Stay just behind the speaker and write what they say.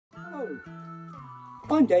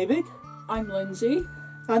I'm David. I'm Lindsay.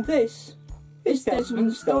 And this is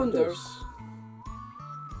Desmond's Donders.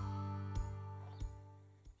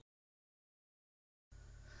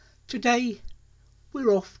 Today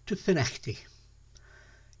we're off to Findochty.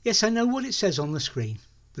 Yes, I know what it says on the screen,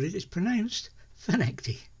 but it is pronounced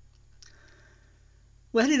Findochty.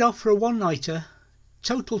 We're headed off for a one-nighter,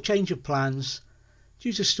 total change of plans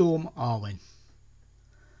due to Storm Arwen.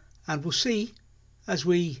 And we'll see, as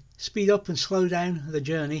we speed up and slow down the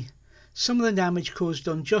journey, some of the damage caused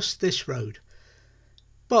on just this road.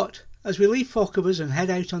 But as we leave Fochabers and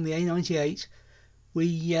head out on the A98,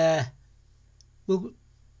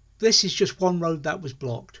 this is just one road that was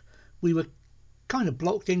blocked. We were kind of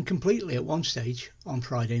blocked in completely at one stage on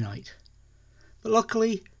Friday night. But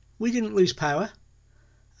luckily we didn't lose power,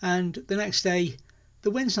 and the next day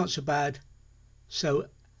the wind's not so bad, so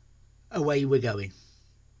away we're going.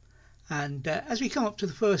 And as we come up to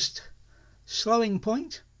the first slowing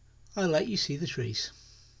point, I'll let you see the trees.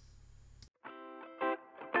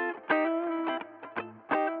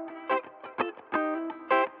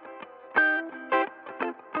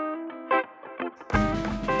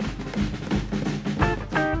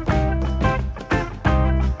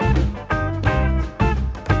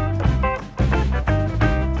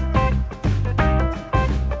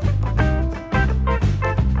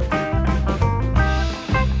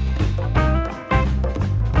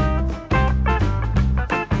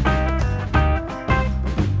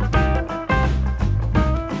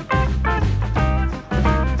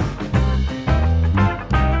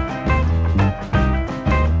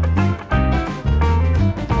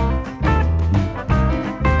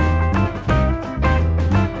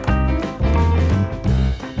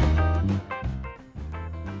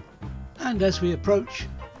 And as we approach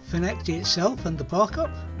Findochty itself and the park up,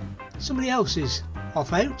 somebody else is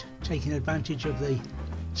off out, taking advantage of the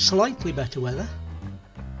slightly better weather.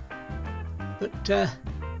 But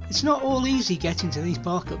it's not all easy getting to these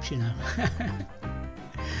park ups, you know.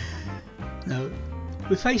 No,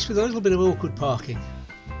 we're faced with a little bit of awkward parking.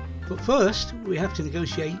 But first we have to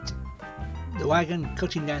negotiate the wagon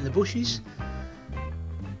cutting down the bushes.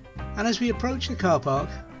 And as we approach the car park,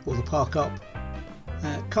 or the park up,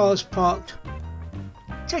 cars parked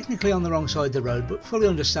technically on the wrong side of the road, but fully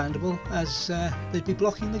understandable, as they'd be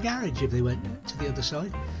blocking the garage if they went to the other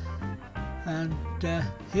side. And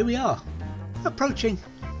here we are, approaching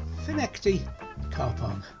Findochty car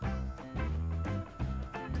park.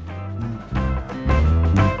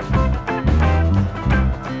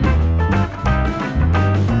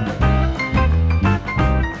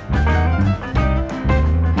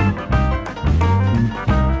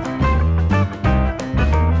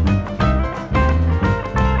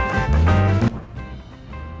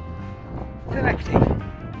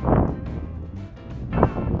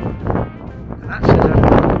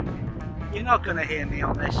 You're not going to hear me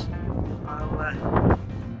on this. I'll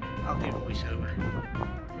do voiceover.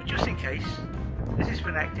 But just in case, this is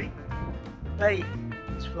Findochty. The bay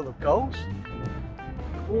is full of gulls.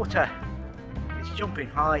 The water is jumping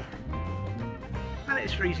high, and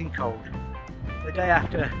it's freezing cold. The day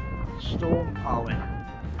after Storm Arwen.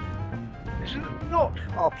 This is not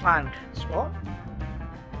our planned spot.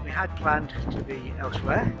 We had planned to be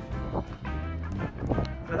elsewhere,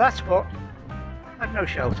 but that spot had no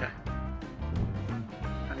shelter,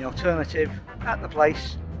 and the alternative at the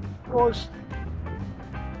place was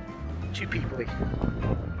too peoply.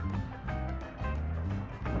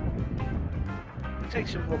 We'll take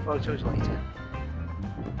some more photos later.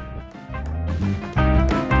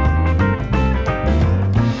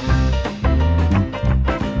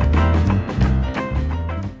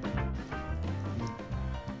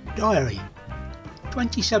 Diary,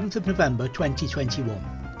 27th of November 2021.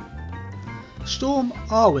 Storm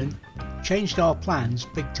Arwen changed our plans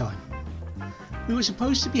big time. We were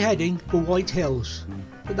supposed to be heading for Whitehills,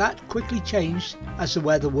 but that quickly changed as the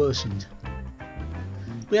weather worsened.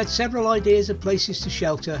 We had several ideas of places to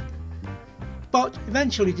shelter, but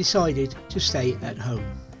eventually decided to stay at home.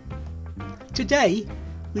 Today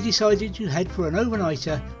we decided to head for an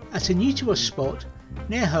overnighter at a new to us spot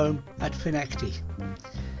near home at Findochty.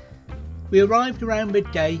 We arrived around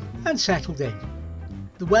midday and settled in.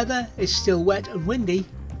 The weather is still wet and windy,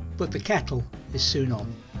 but the kettle is soon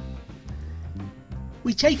on.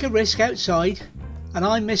 We take a risk outside, and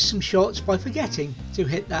I missed some shots by forgetting to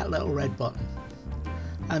hit that little red button.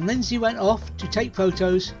 And Lindsay went off to take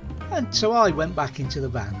photos, and so I went back into the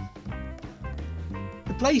van.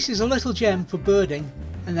 The place is a little gem for birding,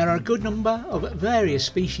 and there are a good number of various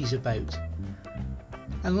species about.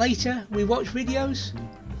 And later we watch videos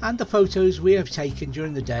and the photos we have taken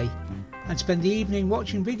during the day, and spend the evening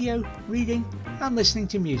watching video, reading and listening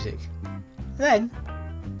to music. Then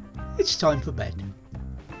it's time for bed.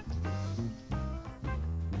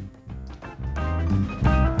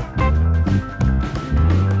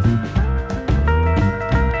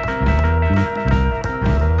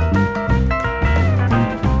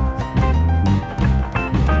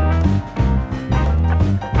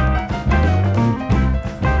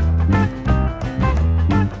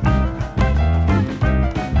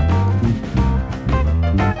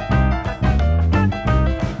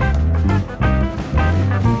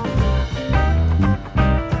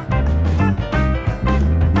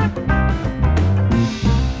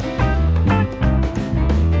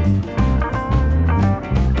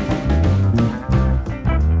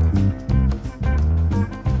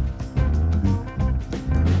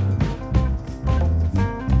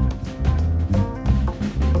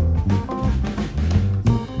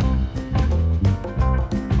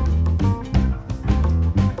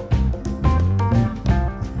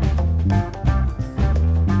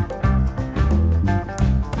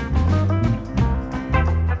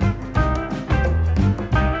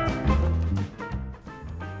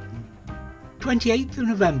 "28th of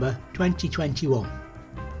November 2021.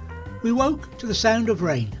 We woke to the sound of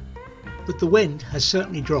rain, but the wind has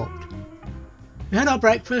certainly dropped. We had our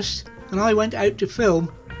breakfast and I went out to film,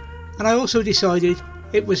 and I also decided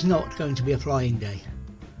it was not going to be a flying day.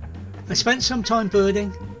 I spent some time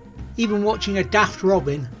birding, even watching a daft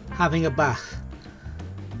robin having a bath.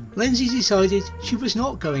 Lindsay decided she was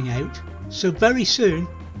not going out, so very soon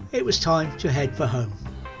it was time to head for home.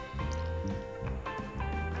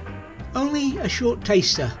 Only a short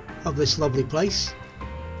taster of this lovely place,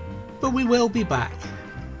 but we will be back.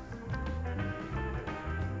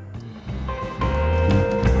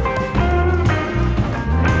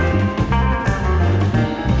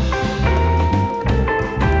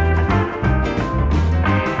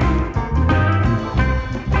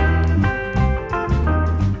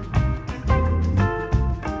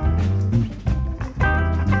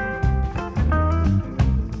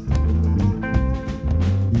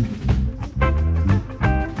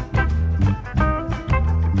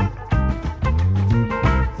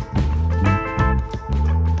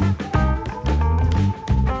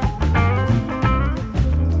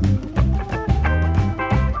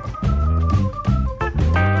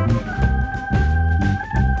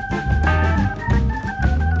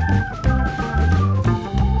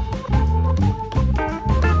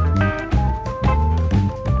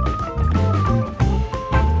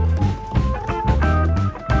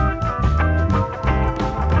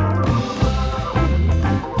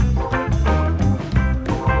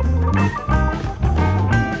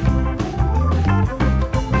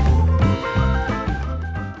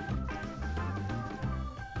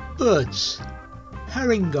 Birds: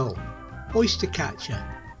 herring gull, oyster catcher,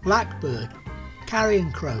 blackbird,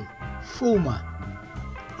 carrion crow, fulmar,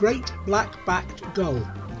 great black-backed gull,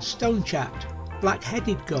 stone-chapped,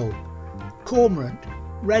 black-headed gull, cormorant,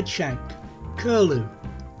 redshank, curlew,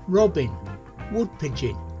 robin, wood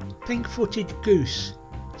pigeon, pink-footed goose,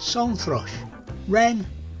 song thrush, wren,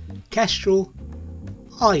 kestrel,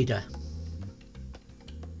 eider.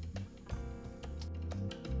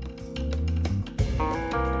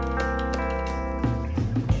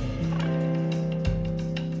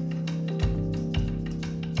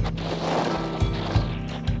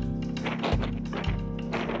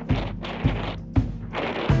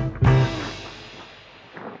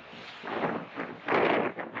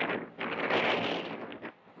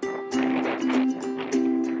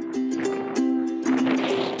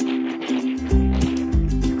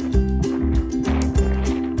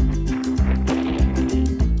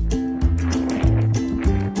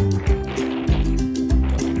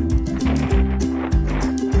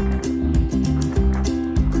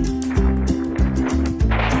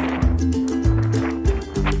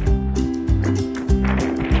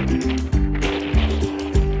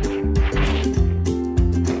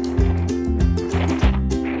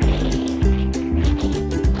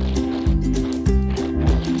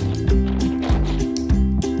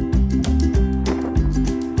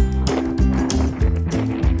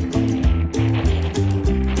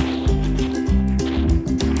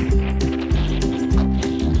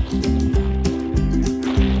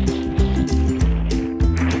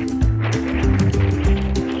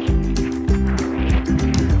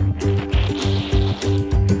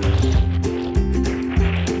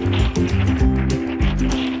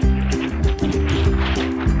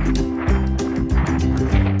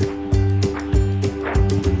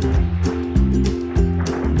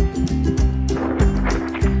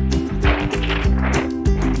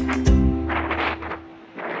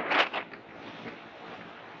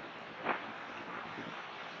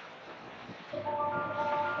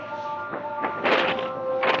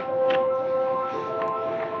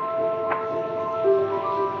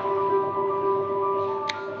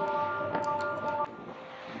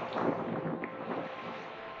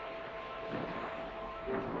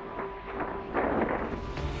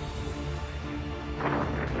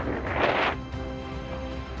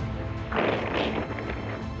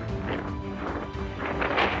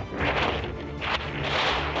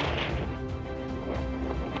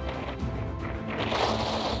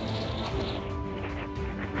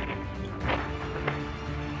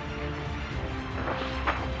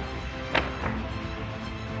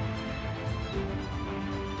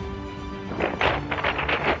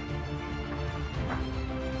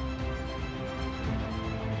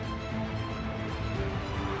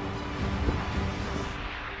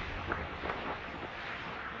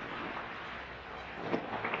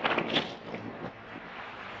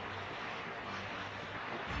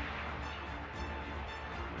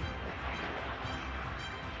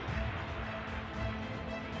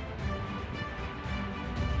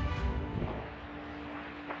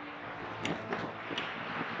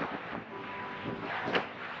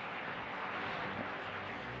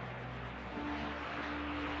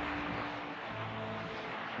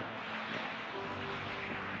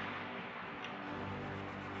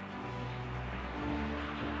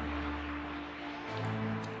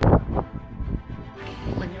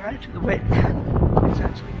 When you're out of the wind, it's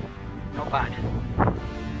actually not bad.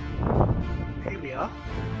 Here we are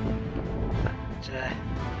at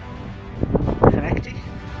Findochty.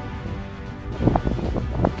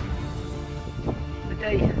 The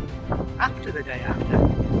day after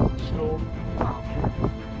Storm Arwen.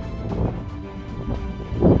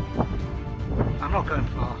 I'm not going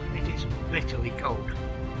far, it is bitterly cold.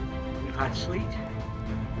 We've had sleet,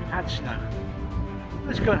 we've had snow.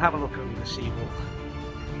 Let's go and have a look over the seawall.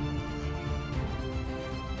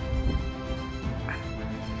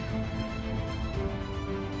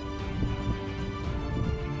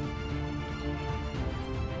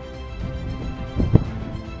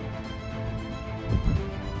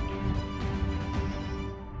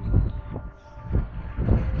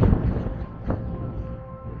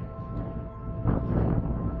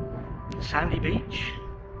 Sandy beach,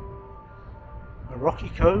 a rocky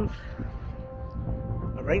cove,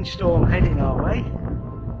 a rainstorm heading our way.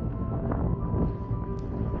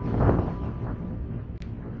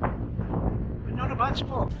 But not a bad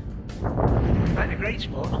spot. In fact, a great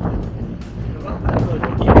spot. A lot better,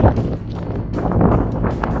 don't you?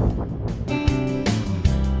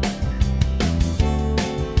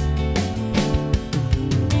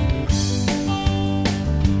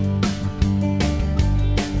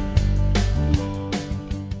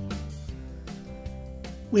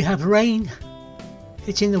 We have rain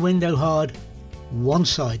hitting the window hard one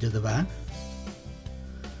side of the van,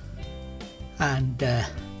 and I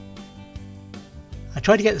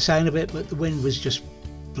tried to get the sound of it, but the wind was just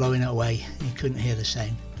blowing it away and you couldn't hear the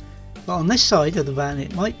sound. But on this side of the van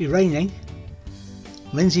it might be raining.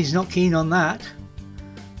 Lindsay's not keen on that,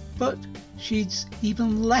 but she's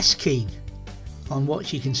even less keen on what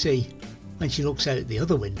she can see when she looks out the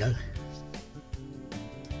other window.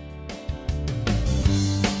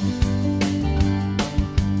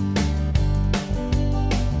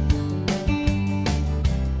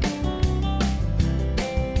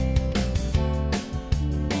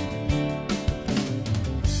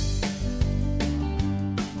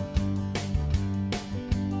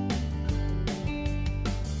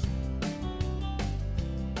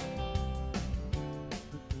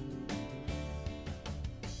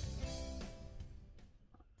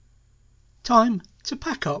 Time to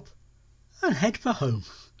pack up and head for home.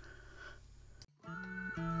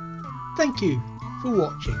 Thank you for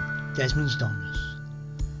watching Desmond's Donders.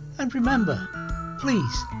 And remember,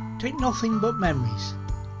 please take nothing but memories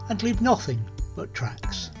and leave nothing but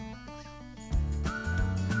tracks.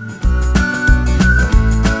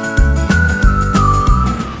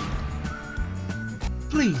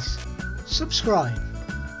 Please subscribe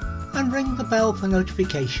and ring the bell for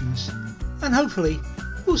notifications, and hopefully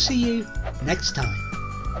we'll see you next time.